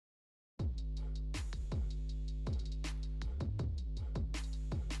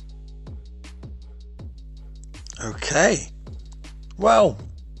Okay, well,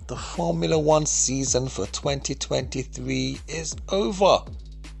 the Formula One season for 2023 is over,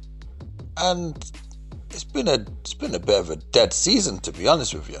 and it's been a bit of a dead season, to be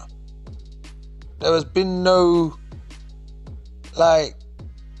honest with you. There has been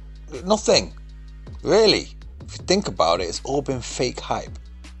nothing really. If you think about it, it's all been fake hype,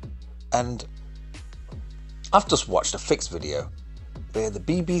 and I've just watched a fix video where the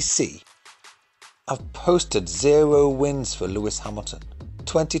BBC have posted 0 wins for Lewis Hamilton.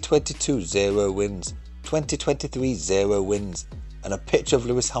 2022, 0 wins. 2023, 0 wins. And a picture of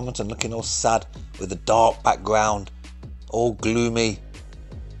Lewis Hamilton looking all sad with a dark background, all gloomy,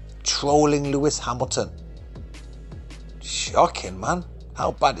 trolling Lewis Hamilton. Shocking, man.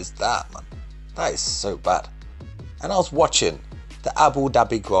 How bad is that, man? That is so bad. And I was watching the Abu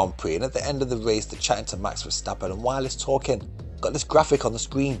Dhabi Grand Prix, and at the end of the race, they're chatting to Max Verstappen, and while he's talking, got this graphic on the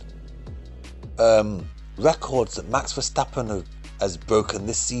screen. Records that Max Verstappen has broken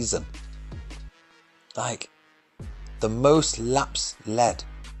this season. Like, the most laps led.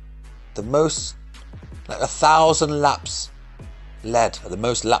 The most, 1,000 laps led. The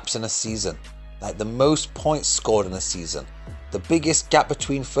most laps in a season. Like, the most points scored in a season. The biggest gap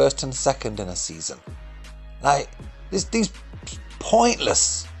between first and second in a season. Like, these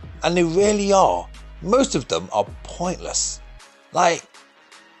pointless. And they really are. Most of them are pointless. Like,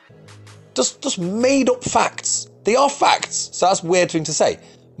 just made up facts. They are facts, so that's a weird thing to say.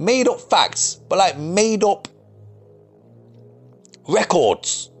 Made up facts, but made up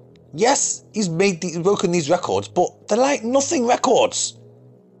records. Yes, he's broken these records, but they're nothing records.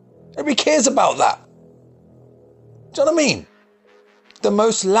 Nobody cares about that. Do you know what I mean? The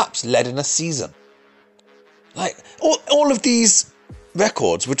most laps led in a season. All of these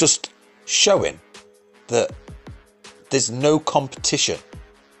records were just showing that there's no competition.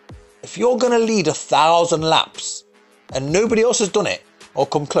 If you're going to lead 1,000 laps and nobody else has done it or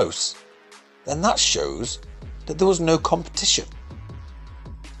come close, then that shows that there was no competition.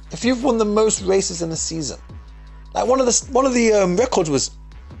 If you've won the most races in a season, one of the records was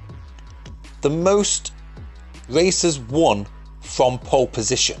the most races won from pole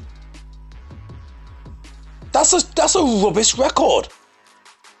position. That's a rubbish record.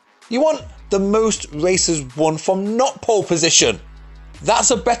 You want the most races won from not pole position.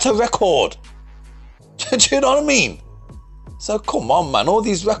 That's a better record. Do you know what I mean? So come on, man. All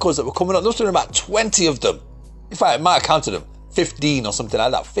these records that were coming up, there was about 20 of them. In fact, I might have counted them. 15 or something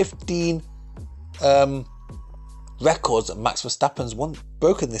like that. 15 records that Max Verstappen's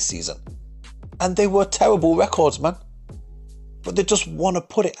broken this season. And they were terrible records, man. But they just want to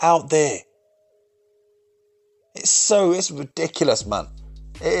put it out there. It's ridiculous, man.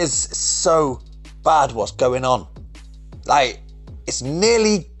 It is so bad what's going on. It's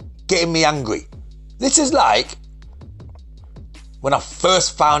nearly getting me angry. This is like when I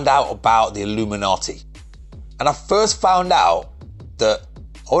first found out about the Illuminati. And I first found out that,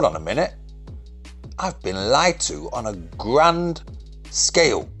 hold on a minute, I've been lied to on a grand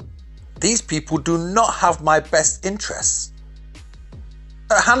scale. These people do not have my best interests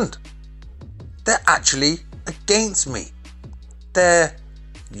at hand. They're actually against me. They're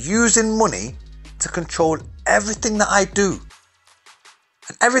using money to control everything that I do.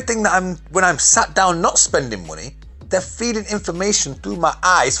 And everything that when I'm sat down not spending money, they're feeding information through my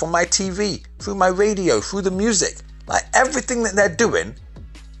eyes from my TV, through my radio, through the music. Everything that they're doing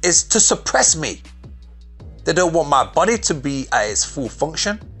is to suppress me. They don't want my body to be at its full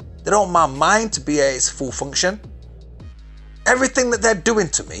function. They don't want my mind to be at its full function. Everything that they're doing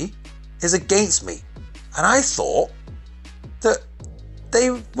to me is against me. And I thought that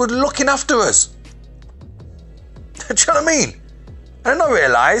they were looking after us. Do you know what I mean? And then I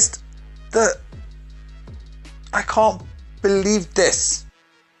realised that I can't believe this.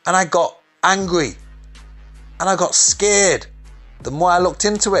 And I got angry. And I got scared the more I looked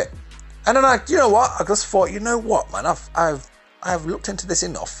into it. And then I just thought, you know what, man, I've looked into this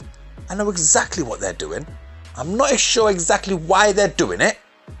enough. I know exactly what they're doing. I'm not sure exactly why they're doing it,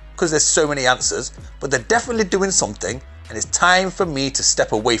 because there's so many answers, but they're definitely doing something, and it's time for me to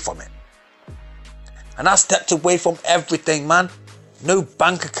step away from it. And I stepped away from everything, man. No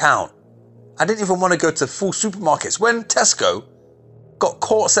bank account. I didn't even want to go to full supermarkets. When Tesco got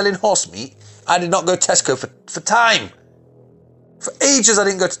caught selling horse meat, I did not go to Tesco for time. For ages I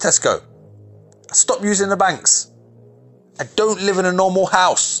didn't go to Tesco. I stopped using the banks. I don't live in a normal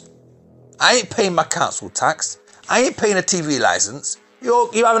house. I ain't paying my council tax. I ain't paying a TV license.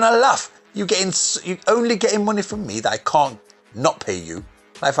 You're having a laugh. You're only getting money from me that I can't not pay you.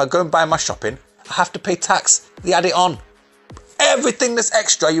 If I go and buy my shopping, I have to pay tax. They add it on. Everything that's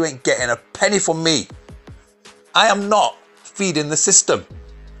extra, you ain't getting a penny from me. I am not feeding the system.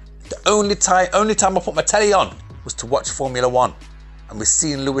 The only time I put my telly on was to watch Formula One, and we're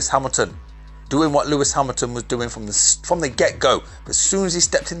seeing Lewis Hamilton doing what Lewis Hamilton was doing from the get-go. But as soon as he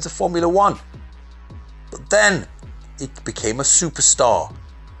stepped into Formula One, but then he became a superstar,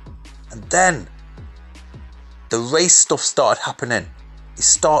 and then the race stuff started happening. He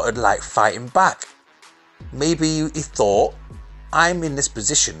started like fighting back. Maybe he thought, I'm in this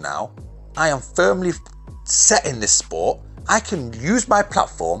position now. I am firmly set in this sport. I can use my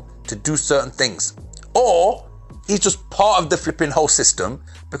platform to do certain things. Or he's just part of the flipping whole system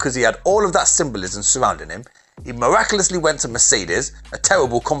because he had all of that symbolism surrounding him. He miraculously went to Mercedes, a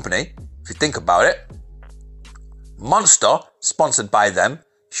terrible company, if you think about it. Monster, sponsored by them.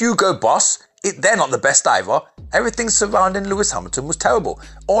 Hugo Boss, they're not the best either. Everything surrounding Lewis Hamilton was terrible.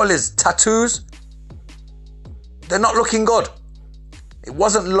 All his tattoos, they're not looking good. It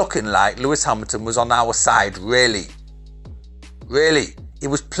wasn't looking like Lewis Hamilton was on our side, really. Really. He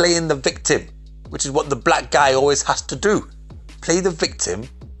was playing the victim, which is what the black guy always has to do. Play the victim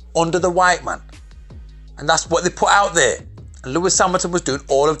under the white man. And that's what they put out there. And Lewis Hamilton was doing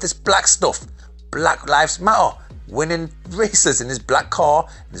all of this black stuff. Black Lives Matter. Winning races in his black car,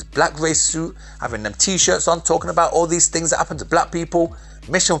 in his black race suit, having them t-shirts on, talking about all these things that happen to black people.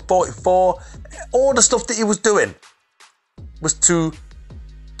 Mission 44. All the stuff that he was doing was to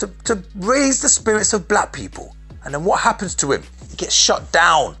raise the spirits of black people. And then what happens to him? He gets shot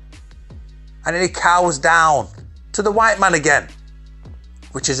down. And then he cowers down to the white man again,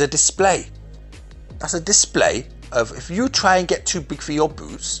 which is a display. That's a display of, if you try and get too big for your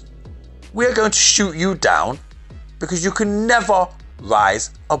boots, we're going to shoot you down because you can never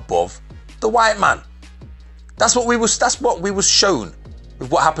rise above the white man. That's what we was shown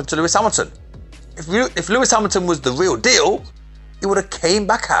with what happened to Lewis Hamilton. If Lewis Hamilton was the real deal, he would have came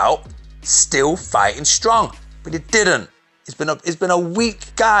back out still fighting strong. But he didn't. He's been a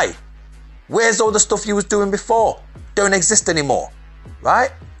weak guy. Where's all the stuff he was doing before? Don't exist anymore,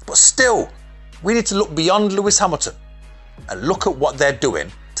 right? But still, we need to look beyond Lewis Hamilton and look at what they're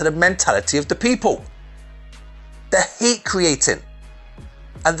doing to the mentality of the people. They're hate creating,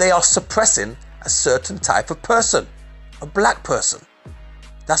 and they are suppressing a certain type of person, a black person.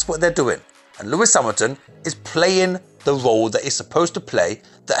 That's what they're doing. And Lewis Hamilton is playing the role that he's supposed to play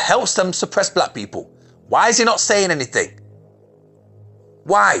that helps them suppress black people. Why is he not saying anything?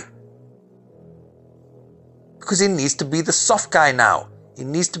 Why? Because he needs to be the soft guy now. He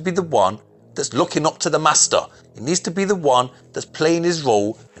needs to be the one that's looking up to the master. He needs to be the one that's playing his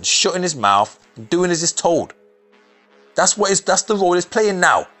role and shutting his mouth and doing as he's told. That's the role he's playing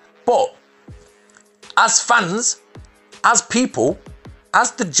now. But as fans, as people,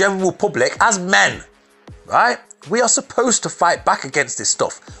 as the general public, as men, right? We are supposed to fight back against this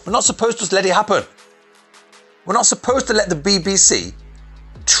stuff. We're not supposed to just let it happen. We're not supposed to let the BBC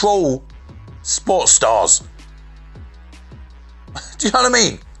troll sports stars. Do you know what I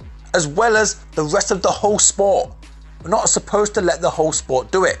mean? As well as the rest of the whole sport. We're not supposed to let the whole sport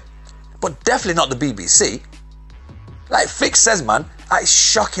do it. But definitely not the BBC. Like Fix says, man, that is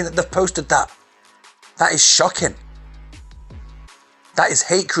shocking that they've posted that. That is shocking. That is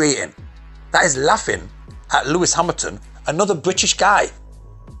hate creating. That is laughing at Lewis Hamilton, another British guy.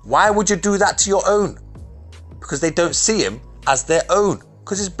 Why would you do that to your own? Because they don't see him as their own.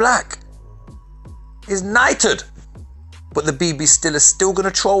 Because he's black. He's knighted. But the BBC is still going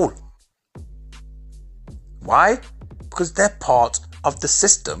to troll. Why? Because they're part of the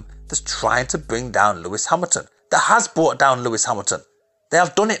system that's trying to bring down Lewis Hamilton. That has brought down Lewis Hamilton. They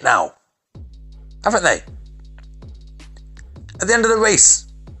have done it now. Haven't they? At the end of the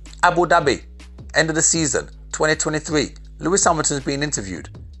race, Abu Dhabi, end of the season, 2023, Lewis Hamilton's being interviewed.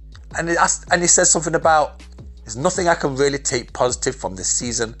 And he says something about, there's nothing I can really take positive from this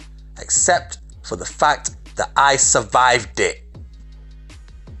season except for the fact that I survived it.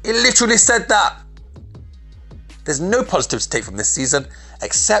 He literally said that. There's no positives to take from this season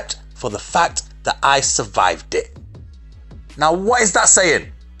except for the fact that I survived it. Now, what is that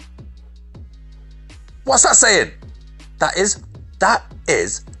saying? What's that saying? That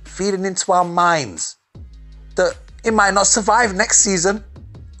is feeding into our minds that it might not survive next season,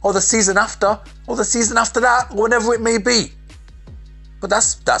 or the season after, or the season after that, or whatever it may be. But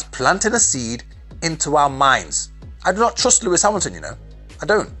that's planting a seed into our minds. I do not trust Lewis Hamilton, you know. I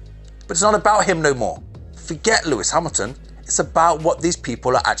don't. But it's not about him no more. Forget Lewis Hamilton. It's about what these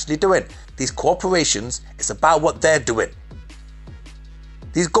people are actually doing. These corporations, it's about what they're doing.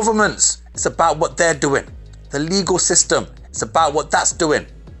 These governments, it's about what they're doing. The legal system, it's about what that's doing.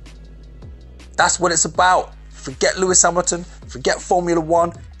 That's what it's about. Forget Lewis Hamilton, forget Formula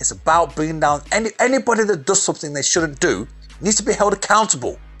One. It's about bringing down anybody that does something they shouldn't do needs to be held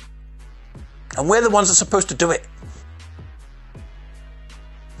accountable. And we're the ones that are supposed to do it.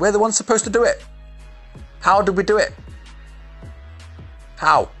 We're the ones supposed to do it. How do we do it?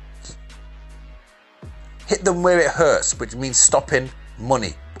 How? Hit them where it hurts, which means stopping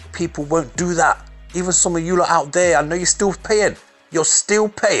money. But people won't do that. Even some of you lot out there, I know you're still paying. You're still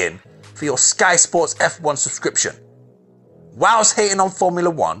paying for your Sky Sports F1 subscription. Whilst hating on Formula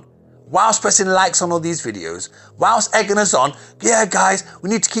One, whilst pressing likes on all these videos, whilst egging us on, yeah guys, we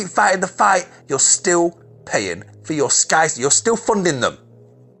need to keep fighting the fight, you're still paying for your Sky, you're still funding them.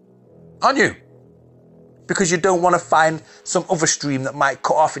 Aren't you? Because you don't want to find some other stream that might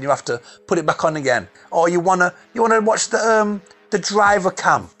cut off and you have to put it back on again. Or you wanna watch the driver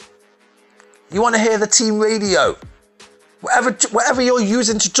cam. You want to hear the team radio. Whatever you're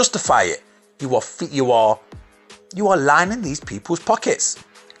using to justify it, you are lining these people's pockets.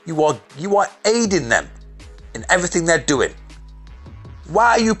 You are aiding them in everything they're doing.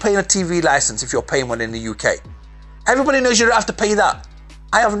 Why are you paying a TV license if you're paying one in the UK? Everybody knows you don't have to pay that.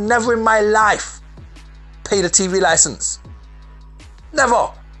 I have never in my life paid a TV license. Never.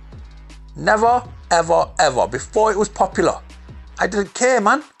 Never, ever, ever. Before it was popular. I didn't care,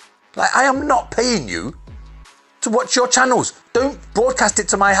 man. Like, I am not paying you to watch your channels. Don't broadcast it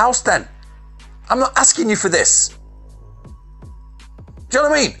to my house then. I'm not asking you for this. Do you know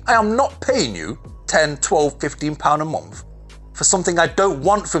what I mean? I am not paying you 10, 12, 15 pound a month for something I don't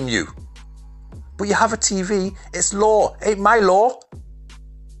want from you. But you have a TV, it's law, it ain't my law.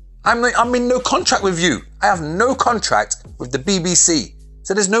 I'm in no contract with you. I have no contract with the BBC.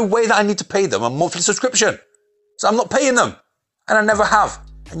 So there's no way that I need to pay them a monthly subscription. So I'm not paying them. And I never have.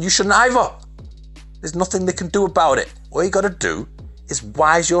 And you shouldn't either. There's nothing they can do about it. All you gotta do is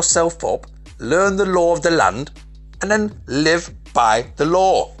wise yourself up, learn the law of the land, and then live by the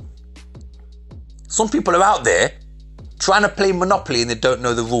law. Some people are out there trying to play Monopoly and they don't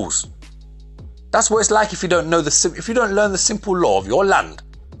know the rules. That's what it's like if you don't learn the simple law of your land,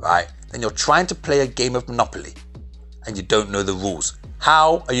 right? Then you're trying to play a game of Monopoly and you don't know the rules.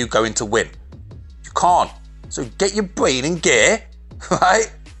 How are you going to win? You can't. So get your brain in gear,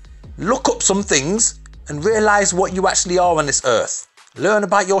 right? Look up some things and realize what you actually are on this earth. Learn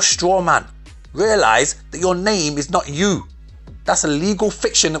about your straw man. Realize that your name is not you. That's a legal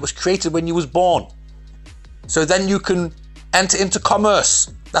fiction that was created when you was born. So then you can enter into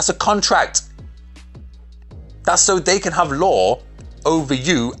commerce. That's a contract. That's so they can have law over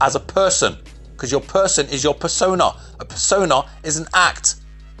you as a person. Because your person is your persona. A persona is an act.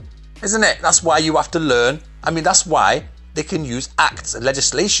 Isn't it? That's why you have to learn. I mean, that's why they can use acts and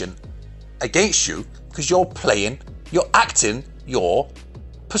legislation against you. Because you're acting your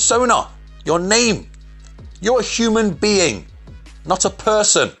persona. Your name. You're a human being, not a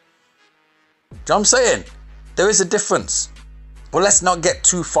person. Do you know what I'm saying? There is a difference. But let's not get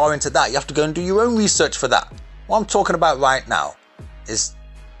too far into that. You have to go and do your own research for that. What I'm talking about right now is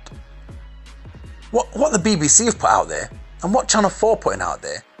what the BBC have put out there and what Channel 4 are putting out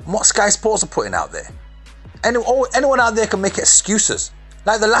there and what Sky Sports are putting out there. Anyone out there can make excuses.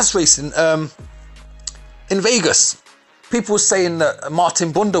 Like the last race in Vegas. People were saying that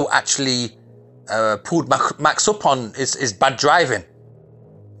Martin Brundle actually pulled Max up on his bad driving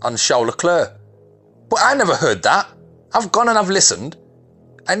on Charles Leclerc. But I never heard that. I've gone and I've listened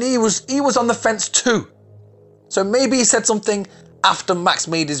and he was on the fence too. So maybe he said something after Max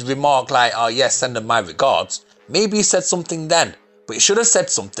made his remark like, oh yes, send him my regards. Maybe he said something then, but he should have said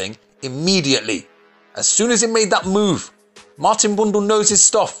something immediately. As soon as he made that move, Martin Brundle knows his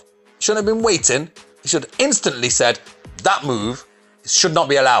stuff. He shouldn't have been waiting. He should have instantly said, that move should not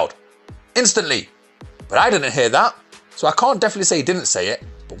be allowed. Instantly. But I didn't hear that. So I can't definitely say he didn't say it.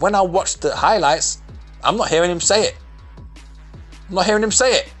 But when I watched the highlights, I'm not hearing him say it. I'm not hearing him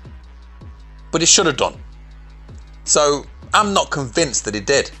say it. But he should have done. So I'm not convinced that he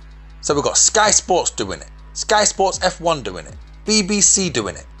did. So we've got Sky Sports doing it. Sky Sports F1 doing it. BBC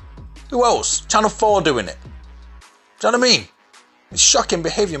doing it. Who else? Channel 4 doing it. Do you know what I mean? It's shocking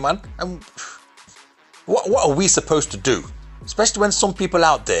behaviour, man. And what are we supposed to do? Especially when some people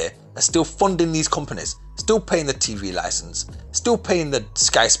out there are still funding these companies, still paying the TV license, still paying the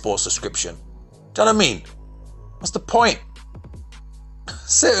Sky Sports subscription. Do you know what I mean? What's the point?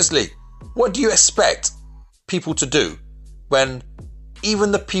 Seriously, what do you expect people to do when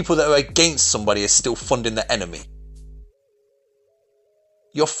even the people that are against somebody are still funding the enemy?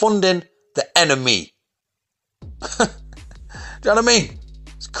 You're funding the enemy. Do you know what I mean?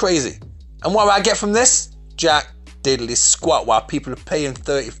 It's crazy. And what do I get from this? Jack diddly squat while people are paying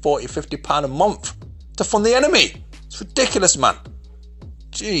 30, 40, 50 pound a month to fund the enemy. It's ridiculous, man.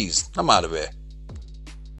 Jeez, I'm out of here.